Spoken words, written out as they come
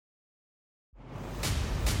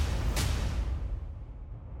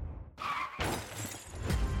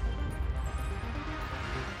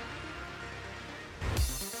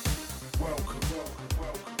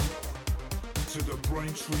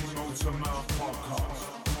Braintree Motor Mouth Podcast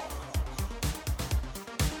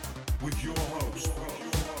with your host,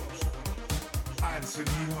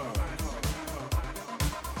 Anthony Hearn.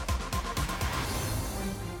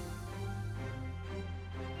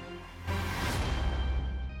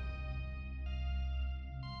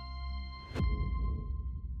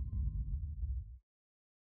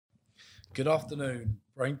 Good afternoon,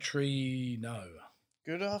 Braintree. No.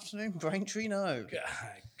 Good afternoon, Braintree. No.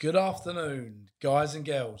 Good afternoon, guys and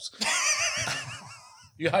girls.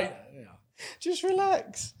 You hate that, yeah. Just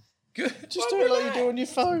relax. Good. Just do it like you do on your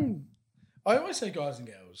phone. I always say guys and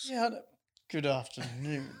girls. Yeah. Good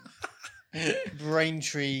afternoon,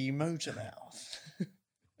 Braintree Motormouth.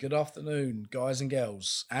 Good afternoon, guys and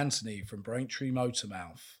girls. Anthony from Braintree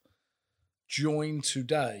Motormouth. Joined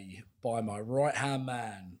today by my right-hand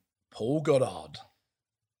man, Paul Goddard.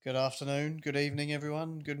 Good afternoon, good evening,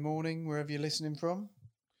 everyone. Good morning, wherever you're listening from.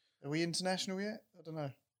 Are we international yet? I don't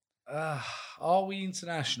know. Are we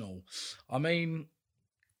international? I mean,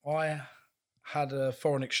 I had a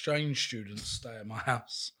foreign exchange student stay at my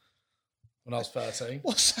house when I was 13.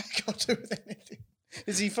 What's that got to do with anything?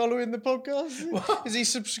 Is he following the podcast? What? Is he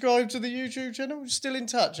subscribed to the YouTube channel? Still in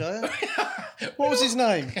touch, are you? What was his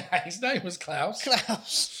name? His name was Klaus.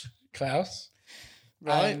 Klaus.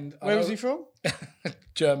 Right. And Where was he from?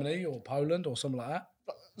 Germany or Poland or something like that.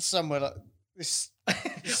 Somewhere like this.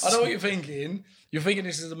 I know what you're thinking. You're thinking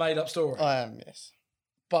this is a made-up story. I am, yes.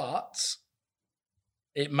 But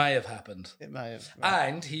it may have happened. It may have.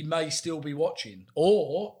 And he may still be watching.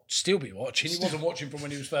 Or still be watching. He wasn't watching from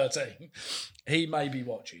when he was 13. He may be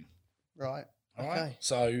watching. Right. All Okay. right?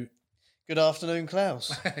 So, Good afternoon,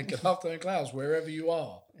 Klaus. good afternoon, Klaus, wherever you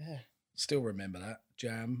are. Yeah. Still remember that.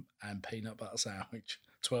 Jam and peanut butter sandwich,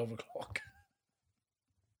 12 o'clock.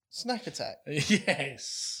 Snack attack.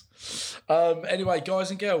 Yes. Anyway, guys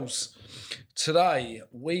and girls, today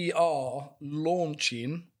we are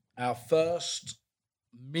launching our first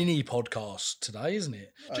mini podcast today, isn't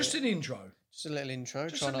it? Just an intro. Just a little intro.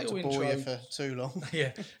 Just Try a not to little bore you intro. for too long.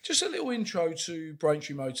 Yeah, just a little intro to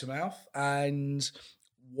Braintree Motormouth and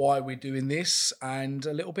why we're doing this and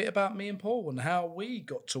a little bit about me and Paul and how we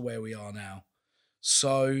got to where we are now.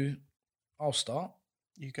 So I'll start.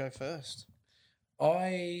 You go first.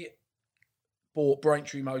 I bought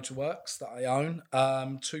Braintree Motorworks that I own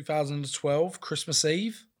 2012 Christmas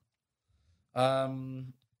Eve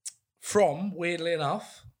from, weirdly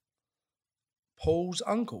enough, Paul's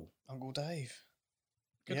uncle. Uncle Dave.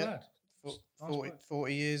 Good Yep. lad. Fo- Nice 40, bloke.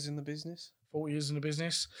 40 years in the business. 40 years in the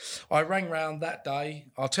business. I rang round that day.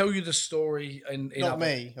 I'll tell you the story in Not other-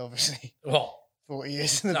 me, obviously. What? 40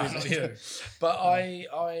 years in the No, business. not you. But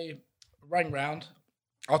I rang round.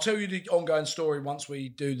 I'll tell you the ongoing story once we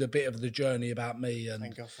do the bit of the journey about me and,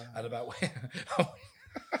 Thank God for that. and about where.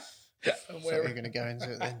 and So you're going to go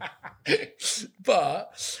into it then.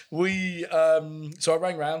 But we, so I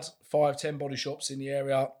rang round 5-10 body shops in the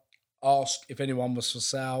area, asked if anyone was for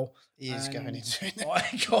sale. He is and going into it.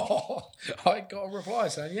 I got a reply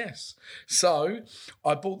saying yes. So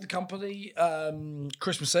I bought the company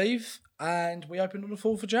Christmas Eve and we opened on the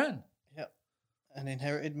 4th of Jan. Yep. And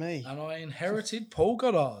inherited me. And I inherited Paul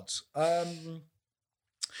Goddard.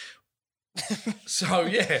 So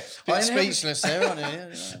yeah, Bit speechless there, aren't you?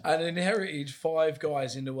 Yeah. and inherited 5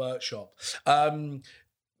 guys in the workshop.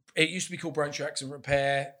 It used to be called Braintree Accident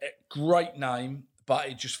Repair. Great name, but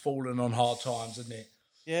it just fallen on hard times, hasn't it?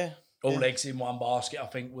 Yeah. All yeah. eggs in one basket, I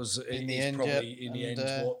think, was In the is end, probably yeah. in the And,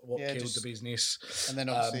 end what yeah, killed just- the business. And then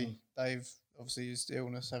obviously Dave, obviously his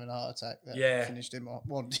illness, having a heart attack, that Yeah. finished him off.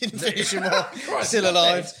 Well, didn't finish him off. Christ, Still not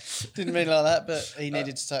alive. Didn't mean like that, but he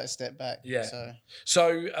needed to take a step back. Yeah. So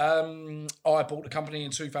So I bought the company in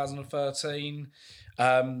 2013,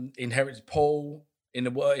 inherited Paul in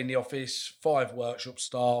the office, 5 workshop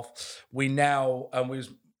staff. We now, and we was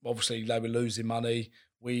obviously they were losing money.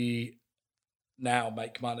 We now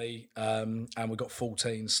make money, and we've got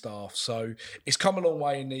 14 staff. So it's come a long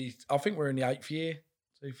way I think we're in the 8th year.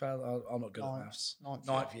 2000, I'm not good at maths.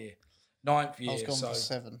 Ninth year. I was gone for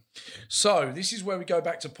 7. So this is where we go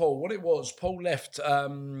back to Paul. What it was, Paul left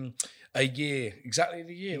a year, exactly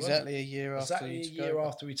the year. wasn't it? Exactly a year after. Exactly a he took year over.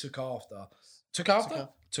 after we took after.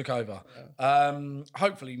 Took over.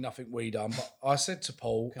 Hopefully nothing we done, but I said to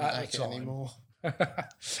Paul Couldn't at take the it time. anymore.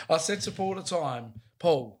 I said to Paul at the time,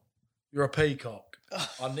 Paul, you're a peacock.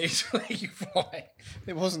 I need to let you fly.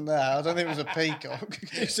 It wasn't that. I don't think it was a peacock.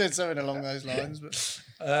 You said something along those lines, but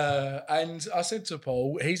And I said to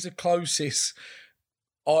Paul, he's the closest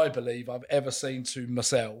I believe I've ever seen to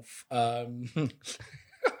myself.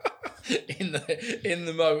 In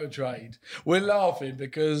the motor trade. We're laughing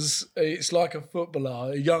because it's like a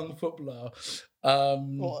young footballer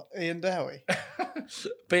What, Ian Dowie?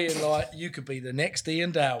 Being like, you could be the next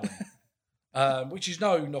Ian Dowie. Which is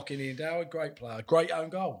no knocking Ian Dowie, great player, great own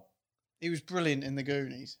goal. He was brilliant in the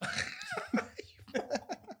Goonies.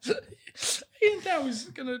 Ian Dowie's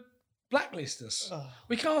going to blacklist us. Oh.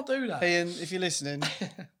 We can't do that. Ian, if you're listening,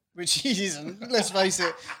 which he isn't, let's face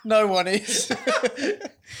it, no one is.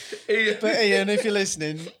 Ian, But Ian, if you're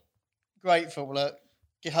listening, great footballer.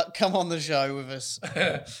 Come on the show with us.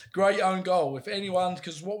 great own goal. If anyone,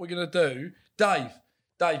 because what we're going to do, Dave,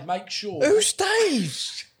 make sure. Who's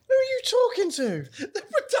Dave? Who are you talking to? The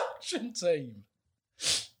production team.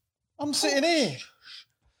 I'm sitting here.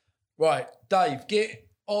 Right, Dave, get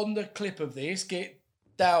on the clip of this. Get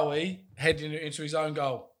Dowie heading into his own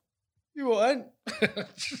goal. You what,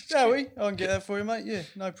 Dowie? I can get that for you, mate. Yeah,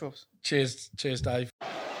 no props. Cheers, Dave.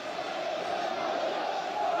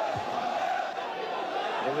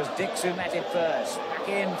 It was Dix who met it first. Back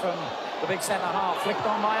in from the big centre half. Flicked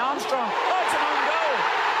on by Armstrong. Oh, it's an own goal.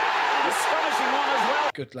 Astonishing one as well.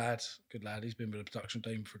 Good lad. He's been with the production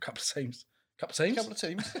team for a couple of teams. A couple of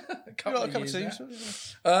teams. couple of teams.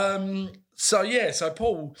 years So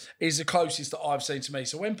Paul is the closest that I've seen to me.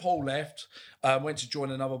 So when Paul left, went to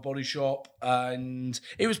join another body shop, and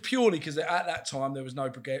it was purely because at that time there was no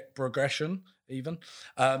progression even.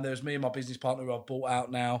 There was me and my business partner who I've bought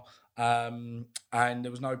out now, and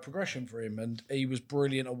there was no progression for him, and he was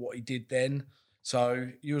brilliant at what he did then. So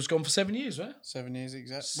you was gone for 7 years, right? 7 years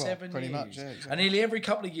exactly. 7 pretty years. much, yeah. Exactly. And nearly every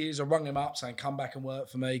couple of years I rung him up saying, come back and work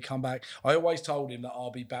for me, come back. I always told him that I'll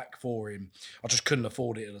be back for him. I just couldn't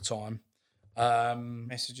afford it at the time.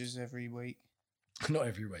 Messages every week. Not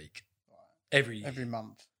every week. Every year. Every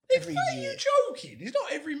month. Every year. You're joking. It's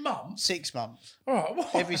not every month. 6 months. All right. Well,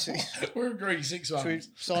 Every 6 we're agreeing 6 months. Should we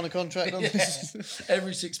sign a contract on this?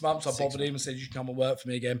 Every 6 months I bothered him and said, you can come and work for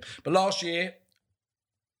me again. But last year,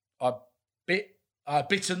 I bit the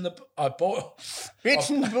bullet.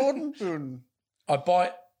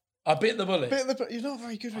 I bit the bullet. You're not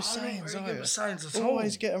very good with sayings, are you? Sayings at all.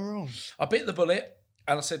 Always get them wrong. I bit the bullet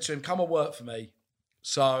and I said to him, come and work for me.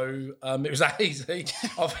 So it was that easy.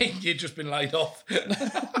 I think you'd just been laid off.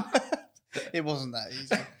 It wasn't that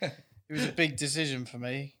easy. It was a big decision for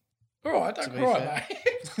me. All right, don't cry,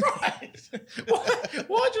 mate. Right.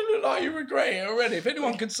 Why do you look like you regret it already? If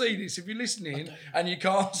anyone can see this, if you're listening and you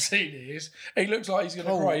can't see this, he looks like he's going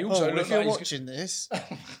to cry. He also looks if you're like watching this,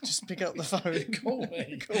 just pick up the phone. Call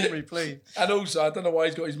me. Call me, please. And also, I don't know why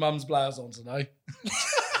he's got his mum's blouse on today.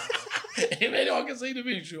 If anyone can see the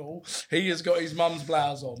visual, he has got his mum's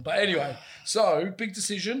blouse on. But anyway, so big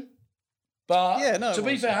decision. But yeah, no, to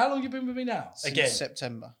be fair, how long have you been with me now? Since Again,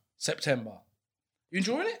 September. You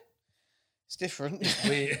enjoying it? It's different.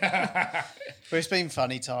 Yeah, But it's been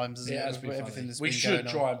funny times, hasn't it? it's been Everything funny. that's We been should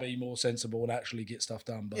going try on. and be more sensible and actually get stuff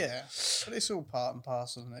done. But Yeah, but it's all part and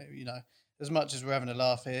parcel, isn't it? You know, as much as we're having a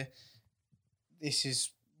laugh here, this is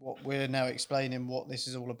what we're now explaining what this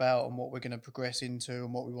is all about and what we're going to progress into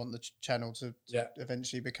and what we want the channel to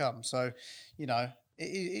eventually become. So, you know,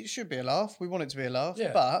 it should be a laugh. We want it to be a laugh,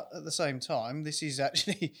 but at the same time, this is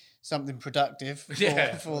actually something productive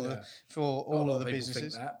for all of the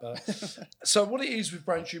businesses. Think that, but so what it is with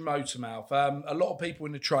Braintree Motormouth, a lot of people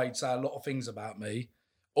in the trade say a lot of things about me,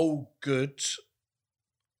 all good.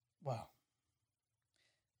 Wow.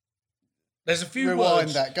 There's a few Rewind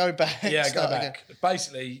words. that. Go back. Yeah, go start back. again.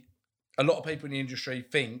 Basically, a lot of people in the industry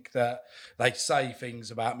think that they say things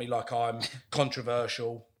about me like I'm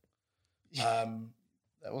controversial.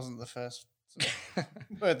 That wasn't the first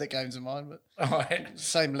word that came to mind, but Right.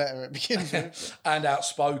 same letter it begins with. And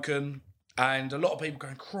outspoken. And a lot of people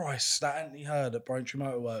going, Christ, that Anthony Hurd at Braintree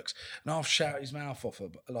Motorworks. And I've shouted his mouth off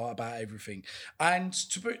about everything. And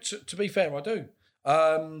to be fair, I do.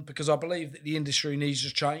 Because I believe that the industry needs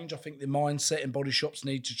to change. I think the mindset in body shops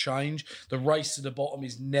need to change. The race to the bottom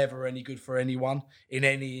is never any good for anyone in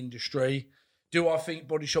any industry. Do I think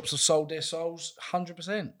body shops have sold their souls?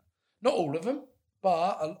 100%. Not all of them,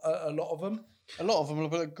 but a lot of them. A lot of them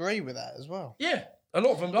will agree with that as well. Yeah, a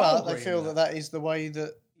lot of them But are they feel that is the way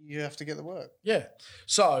that you have to get the work. Yeah.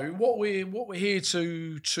 So what we're here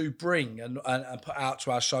to bring and put out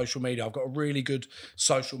to our social media. I've got a really good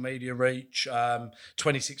social media reach.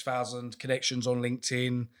 26,000 connections on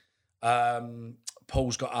LinkedIn.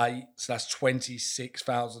 Paul's got 8, so that's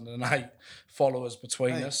 26,008 followers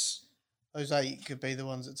between us. Those 8 could be the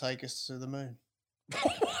ones that take us to the moon.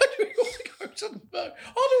 Why do we want to go to the moon?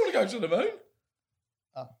 I don't want to go to the moon.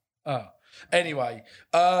 Oh. Anyway,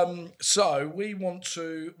 so we want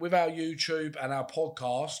to, with our YouTube and our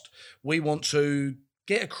podcast, we want to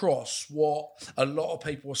get across what a lot of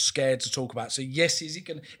people are scared to talk about. So yes, is it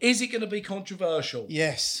going to be controversial?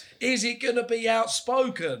 Yes. Is it going to be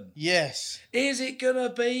outspoken? Yes. Is it going to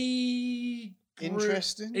be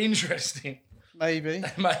Interesting? Interesting. Maybe.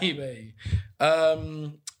 Maybe.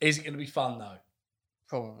 Is it going to be fun though?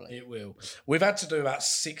 Probably. It will. We've had to do about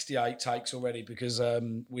 68 takes already because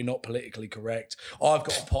we're not politically correct. I've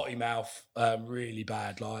got a potty mouth really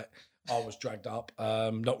bad. Like, I was dragged up.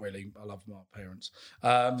 Not really. I love my parents.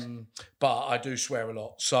 But I do swear a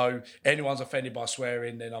lot. So anyone's offended by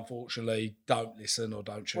swearing, then unfortunately don't listen or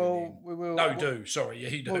don't tune in. We will. No, do. Sorry, yeah,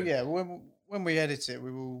 you do. Well, yeah. When we edit it,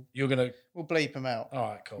 we'll bleep them out. All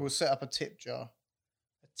right, cool. We'll set up a tip jar.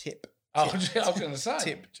 A tip. I was going to say.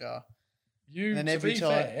 Tip jar. You, and to every be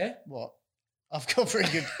time, fair. What? I've got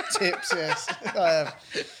pretty good tips, yes. I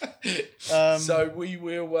have. So we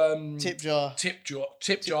will... tip jar. Tip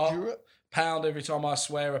jar. Pound every time I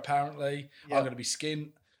swear, apparently. Yep. I'm going to be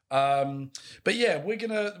skint. But yeah, we're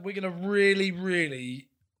gonna really, really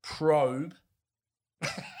probe...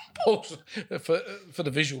 Paul's, for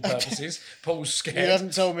the visual purposes, Paul's scared. You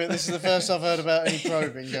haven't told me this is the first I've heard about any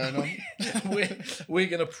probing going on. we're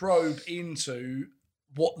going to probe into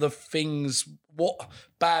what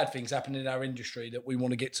bad things happen in our industry that we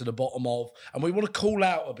want to get to the bottom of, and we want to call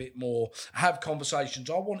out a bit more, have conversations.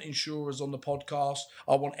 I want insurers on the podcast.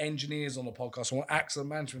 I want engineers on the podcast. I want accident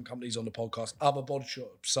management companies on the podcast, other body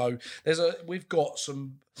shops. So we've got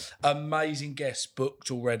some amazing guests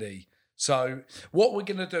booked already. So what we're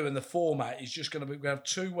going to do in the format is just going to be, we have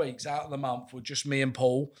 2 weeks out of the month with just me and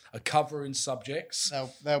Paul are covering subjects.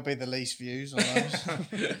 They'll be the least views on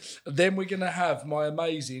those. Then we're going to have my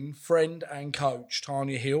amazing friend and coach,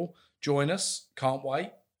 Tanya Hill, join us. Can't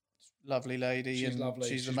wait. Lovely lady. She's lovely.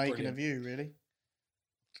 She's the making of you, really.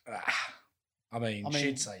 I mean,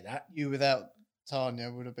 she'd say that. You without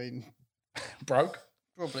Tanya would have been... broke.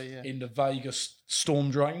 Probably, yeah. In the Vegas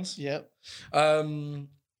storm drains. Yep.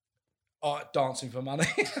 Dancing for money.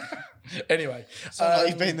 Anyway. Like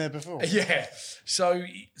you've been there before. Yeah. So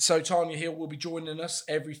Tanya Hill will be joining us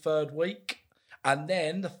every third week. And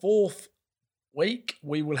then the fourth week,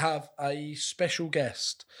 we will have a special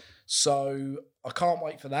guest. So I can't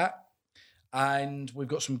wait for that. And we've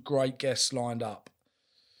got some great guests lined up.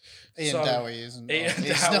 Ian Dowie isn't. Ian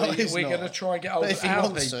Dowie, we're going to try and get hold of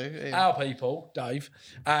our people, Dave.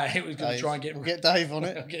 He was going to try and We'll get Dave on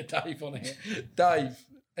it. We'll get Dave on it. Dave,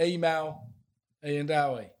 email Ian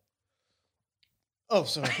Dowie. Oh,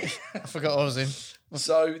 sorry. I forgot I was in.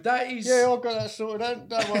 So that is... Yeah, I've got that sorted out.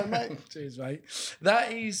 Don't worry, mate. Cheers, mate.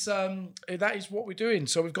 That is what we're doing.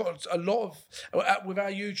 So we've got a lot of... With our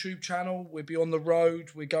YouTube channel, we'll be on the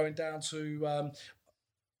road. We're going down to...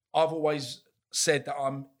 I've always said that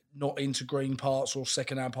I'm not into green parts or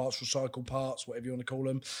second-hand parts, recycled parts, whatever you want to call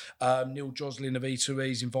them. Neil Joslin of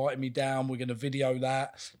E2E's invited me down. We're going to video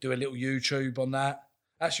that, do a little YouTube on that.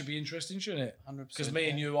 That should be interesting, shouldn't it? 100%. Because me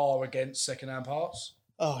and you are against second-hand parts.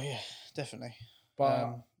 Oh, yeah, definitely.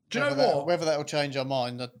 But do you know what? Whether that will change our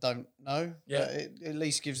mind, I don't know. Yeah. But it at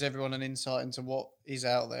least gives everyone an insight into what is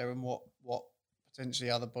out there and what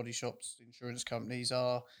potentially other body shops, insurance companies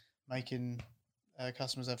are making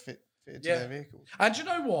customers have fitted to their vehicles. And do you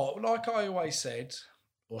know what? Like I always said,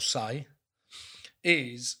 or say,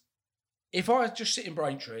 is if I just sit in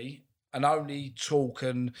Braintree and only talk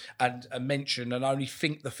and mention and only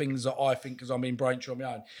think the things that I think because I'm in Braintree on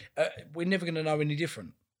my own, we're never going to know any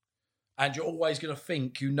different. And you're always going to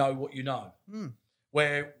think you know what you know.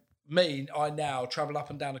 Where I now travel up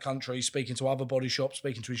and down the country speaking to other body shops,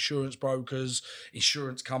 speaking to insurance brokers,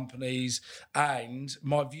 insurance companies, and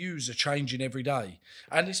my views are changing every day.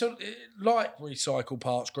 And it's like recycled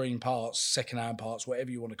parts, green parts, second-hand parts,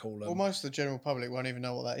 whatever you want to call them. Well, most of the general public won't even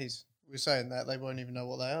know what that is. We're saying that they won't even know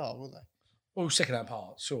what they are, will they? Well, second-hand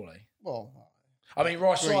parts, surely. Well, I mean,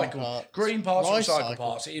 green parts, recycled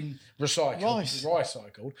parts in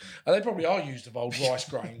recycled. And they probably are used of old rice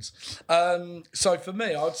grains. So for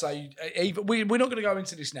me, I'd say we're not going to go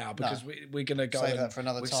into this now because we're going to go save that for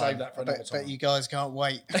another time. Save that for another time. Bet you guys can't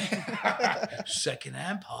wait.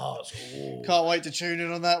 Second-hand parts. Ooh. Can't wait to tune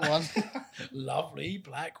in on that one. Lovely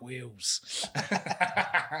black wheels.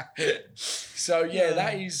 So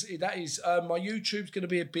that is my YouTube's going to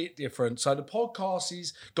be a bit different. So the podcast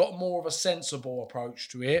has got more of a sensible approach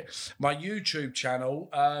to it. My YouTube channel,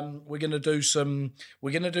 we're going to do some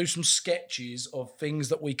sketches of things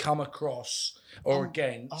that we come across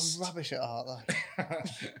against. I'm rubbish at art though.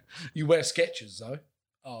 You wear Skechers though.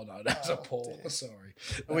 Oh no, that's a poor. Dear. Sorry.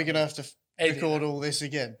 Are we going to have to record all this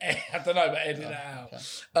again? I don't know, but edit it out.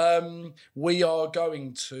 Okay. We are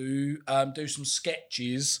going to do some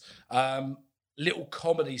sketches little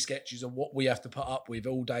comedy sketches of what we have to put up with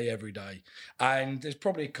all day, every day. And there's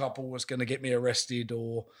probably a couple that's going to get me arrested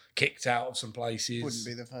or kicked out of some places. Wouldn't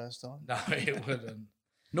be the first time. No, it wouldn't.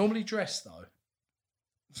 Normally dressed, though.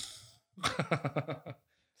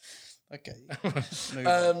 Okay. Move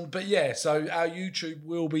on. But yeah, so our YouTube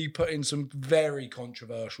will be putting some very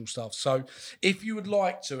controversial stuff. So if you would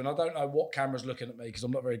like to, and I don't know what camera's looking at me because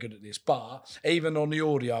I'm not very good at this, but even on the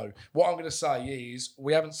audio, what I'm going to say is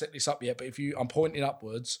we haven't set this up yet, but I'm pointing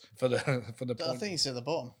upwards for the I point. think it's at the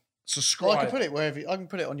bottom. Subscribe. Well, I can put it wherever. I can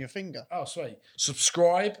put it on your finger. Oh, sweet.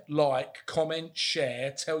 Subscribe, like, comment,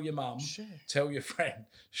 share, tell your mum, Share. tell your friend.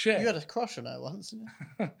 Share. You had a crush on her once, didn't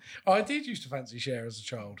you? I did used to fancy Cher as a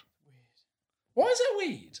child. Why is that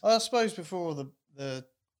weird? I suppose before the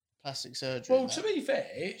plastic surgery. Well, and to that. be fair,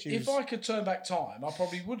 She if was- I could turn back time, I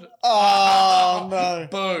probably would. Oh no!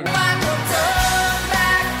 Boom.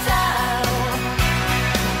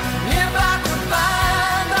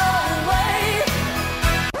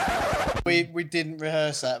 We didn't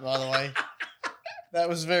rehearse that, by the way. That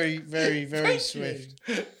was very, very, very Thank swift.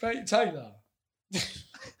 you. Thank you, Taylor.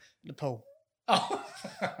 Nepal. Oh.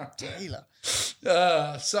 Taylor.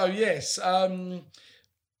 So yes, that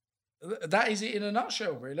is it in a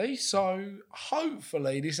nutshell, really. So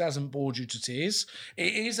hopefully this hasn't bored you to tears.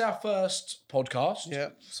 It is our first podcast. Yeah,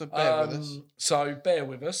 so bear with us. So bear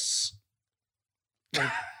with us.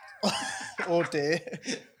 Oh dear.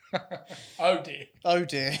 Oh dear. Oh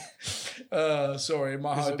dear. Sorry, in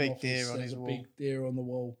my There's a home big office, deer on there's his a wall. big deer on the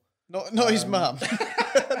wall. Not his mum.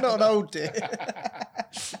 Not an old dear.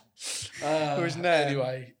 Or his nan.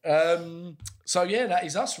 Anyway, so yeah, that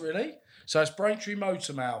is us really. So it's Braintree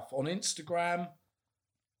Motormouth on Instagram,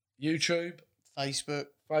 YouTube, Facebook.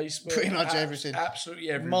 Facebook, Pretty much everything. Absolutely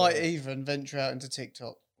everywhere. Might even venture out into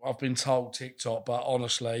TikTok. I've been told TikTok, but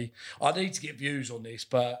honestly, I need to get views on this.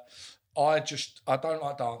 But I don't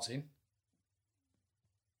like dancing.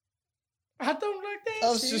 I don't like dancing. I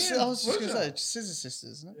was just going Was to it? say, Scissor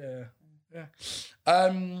Sisters, isn't it? Yeah.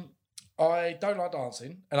 I don't like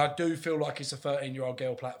dancing, and I do feel like it's a 13-year-old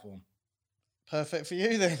girl platform. Perfect for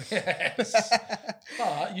you then. Yes.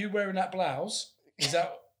 But you wearing that blouse,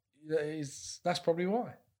 that's probably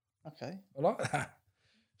why. Okay. I like that.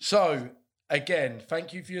 So, again,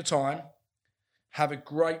 thank you for your time. Have a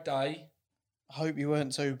great day. I hope you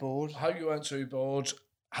weren't too bored. I hope you weren't too bored.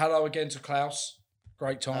 Hello again to Klaus.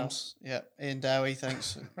 Great times. Yeah, Ian Dowie,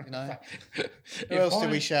 thanks. You know, Who else did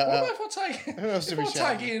we shout out? Who else did we shout If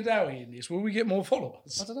I out? tag Ian Dowie in this, will we get more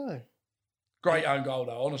followers? I don't know. Great own goal,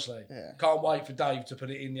 though, honestly. Yeah. Can't wait for Dave to put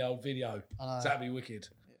it in the old video. I know. That'd be wicked.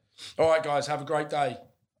 All right, guys, have a great day.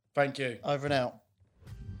 Thank you. Over and out.